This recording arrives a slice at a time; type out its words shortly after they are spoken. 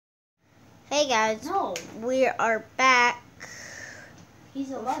Hey guys, No. we are back He's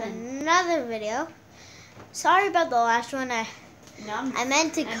with 11. another video. Sorry about the last one. I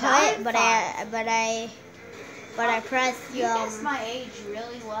meant to cut it, but I pressed You guessed my age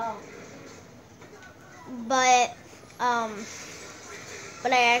really well. but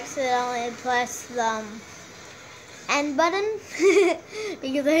I accidentally pressed the end button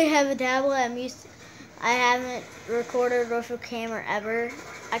because I have a tablet. I haven't recorded with a camera ever.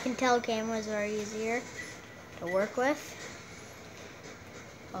 I can tell cameras are easier to work with.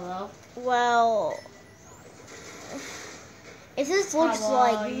 Hello? Well, it just looks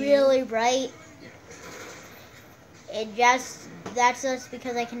like really bright. That's just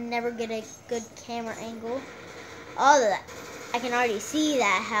because I can never get a good camera angle. Oh, I can already see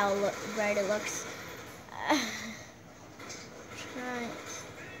that how bright it looks.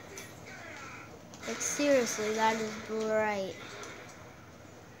 Like seriously, that is bright.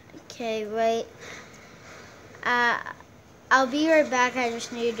 Okay, wait. I'll be right back. I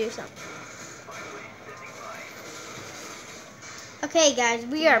just need to do something. Okay, guys,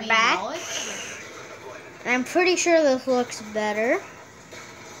 we are back. I'm pretty sure this looks better.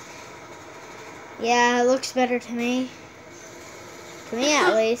 Yeah, it looks better to me. To me,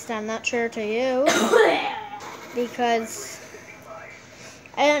 at least. I'm not sure to you. Because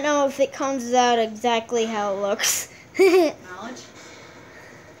I don't know if it comes out exactly how it looks. Knowledge?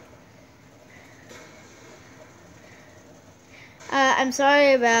 I'm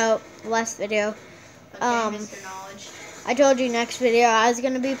sorry about last video. Okay, Mr. Knowledge. I told you next video I was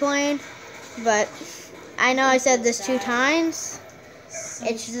going to be playing, but I know I said this 2 times.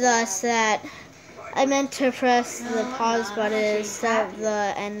 It's just that I meant to press the pause button instead of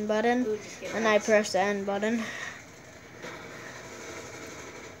the end button, and I pressed the end button.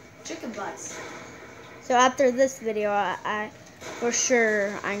 Chicken butts. So after this video, I for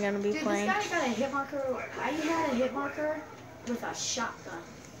sure I'm going to be playing. This guy got a hit marker. I had a hit marker with a shotgun.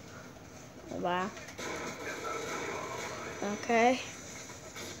 Wow. Okay.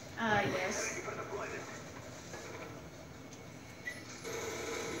 Yes.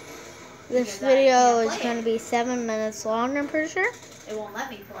 This video is going to be 7 minutes long, I'm pretty sure. It won't let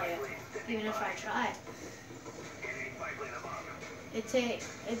me play it, even if I try. It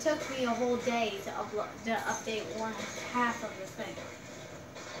took me a whole day to update 1/2 of the thing.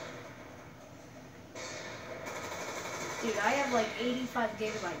 Dude, I have like 85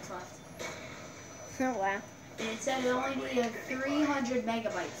 gigabytes left. Oh, wow. And it said it only needed 300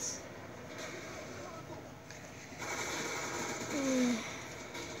 megabytes.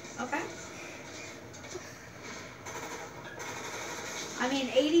 Okay. I mean,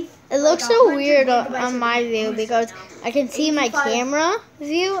 80. It looks so weird on my view because I can see my camera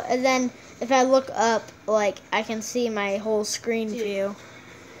view, and then if I look up, like, I can see my whole screen view.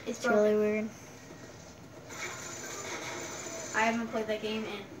 It's really weird. I haven't played that game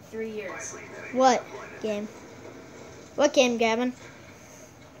in 3 years. What game? What game, Gavin?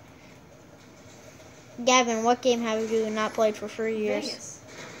 Gavin, what game have you not played for 3 years? Vegas.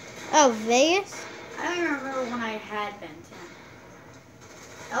 Oh, Vegas? I don't even remember when I had been 10.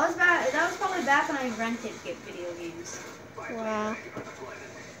 That was probably back when I rented video games. Wow.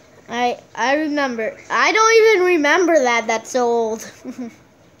 I remember. I don't even remember that. That's so old.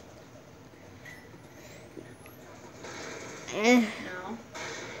 No.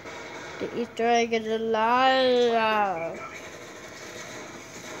 The Easter egg is alive.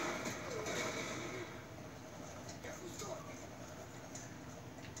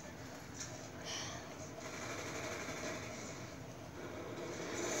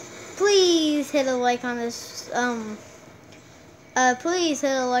 Please hit a like on this. Please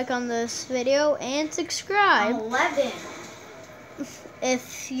hit a like on this video and subscribe. 11.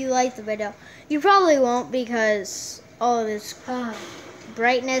 If you like the video, you probably won't because all of this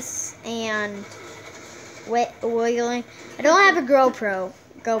brightness and wiggling. I don't have a GoPro.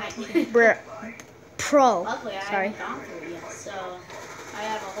 Pro. Luckily, I Sorry. haven't gone through it yet, so I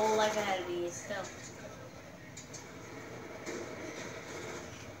have a whole life ahead of me still.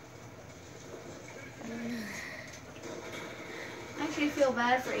 I actually feel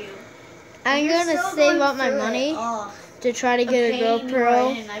bad for you. I'm gonna save up my money to try to get a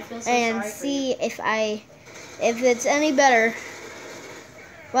GoPro and see if it's any better.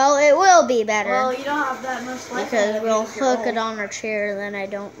 Well, it will be better. Well, you don't have that much life because we'll hook it on our chair. Then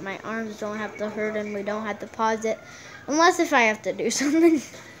my arms don't have to hurt, and we don't have to pause it, unless if I have to do something.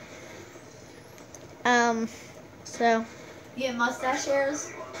 So. You get mustache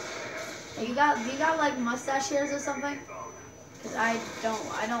hairs? Do you got like mustache hairs or something? Cause I don't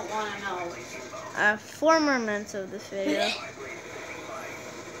want to know. 4 more minutes of this video.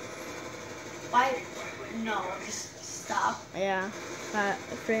 Why? No, just stop. Yeah.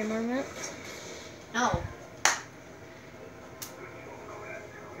 3 more minutes. No.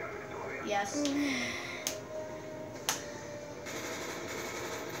 Yes.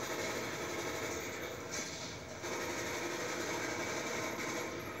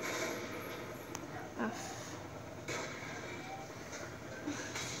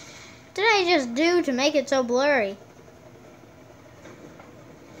 What did I just do to make it so blurry?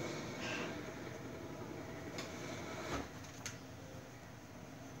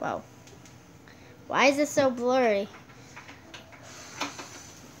 Whoa. Why is it so blurry?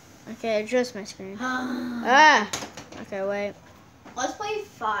 Okay, adjust my screen. Ah! Okay, wait. Let's play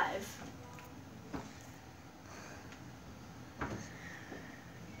 5.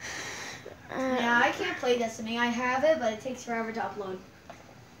 Yeah, I can't play Destiny. I have it, but it takes forever to upload.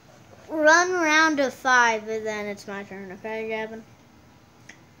 Run round to 5, and then it's my turn, okay, Gavin?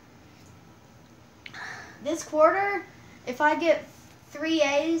 This quarter, if I get 3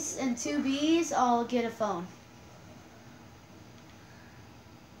 A's and 2 B's, I'll get a phone.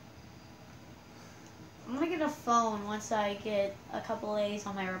 I'm gonna get a phone once I get a couple A's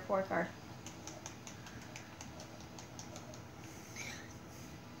on my report card.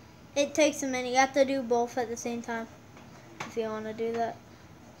 It takes a minute. You have to do both at the same time if you want to do that.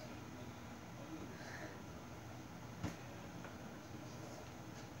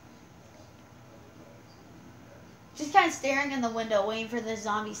 Just kind of staring in the window, waiting for the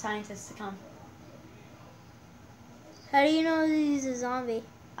zombie scientist to come. How do you know he's a zombie?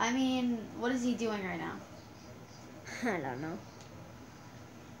 I mean, what is he doing right now? I don't know.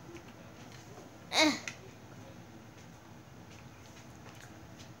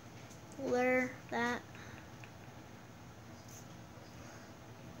 Blur that.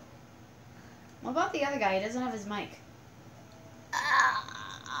 What about the other guy? He doesn't have his mic.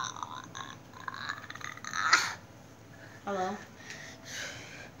 Hello?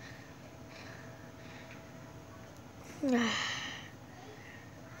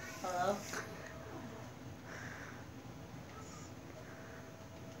 Hello?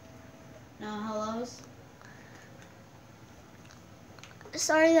 No hellos?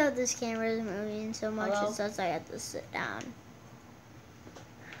 Sorry that this camera is moving so much. Hello? It says I have to sit down.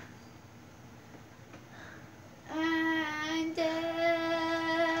 I'm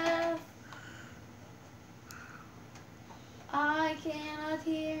deaf. I cannot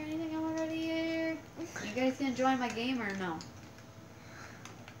hear anything I want to hear. You guys gonna join my game or no?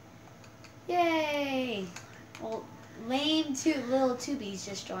 Yay! Well, lame little tubies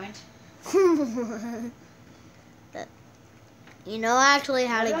just joined. You know actually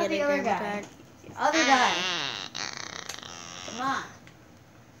how What to about get a the other gamer guy? tag. The other guy. Come on.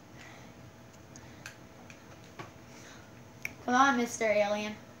 Come on, Mr.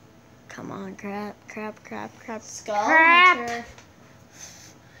 Alien. Come on, crap. Skull Crap. Hunter.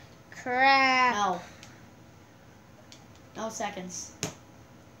 Crap. No. No seconds.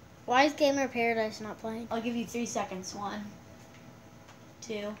 Why is Gamer Paradise not playing? I'll give you 3 seconds. 1,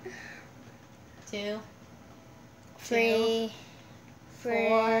 2, 2, 3,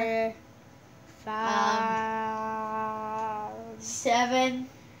 4, 5. 7,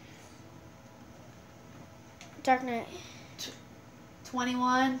 Dark Knight.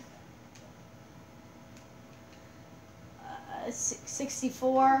 21,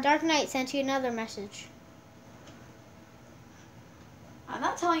 64. Dark Knight sent you another message. I'm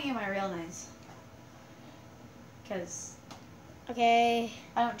not telling you my real names. Because Okay.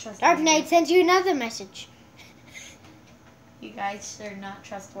 I don't trust Dark any of Knight sent you another message. you. You guys are not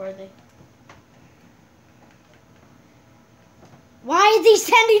trustworthy. Why is he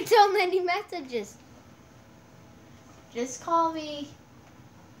sending so many messages? Just call me.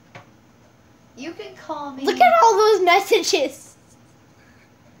 You can call me. Look at all those messages.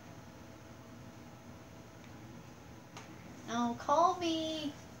 No, call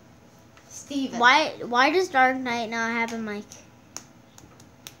me Steven. Why does Dark Knight not have a mic?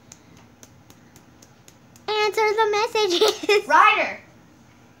 Answer the messages. Ryder.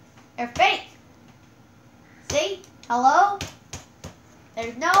 They're fake. See? Hello?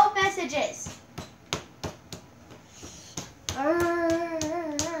 There's no messages.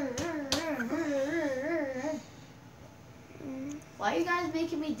 Why are you guys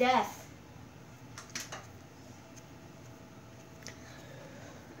making me deaf?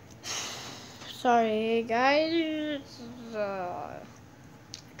 Sorry, guys.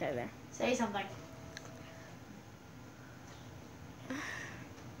 Okay, there. Say something.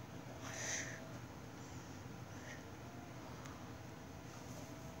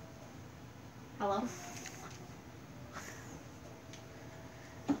 Hello?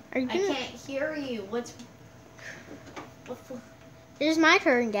 Are you I gonna? can't hear you. What's the It is my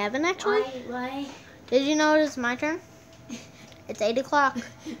turn, Gavin. Actually, why? did you know it is my turn? It's 8 o'clock.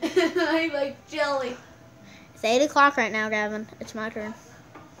 I like jelly. It's 8 o'clock right now, Gavin. It's my turn.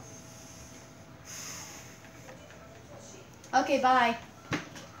 Okay, bye.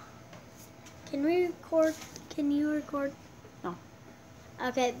 Can we record? Can you record? No.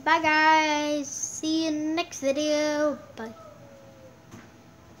 Okay, bye guys. See you next video. Bye.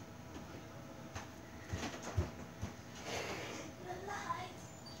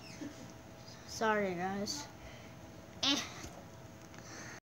 Sorry guys.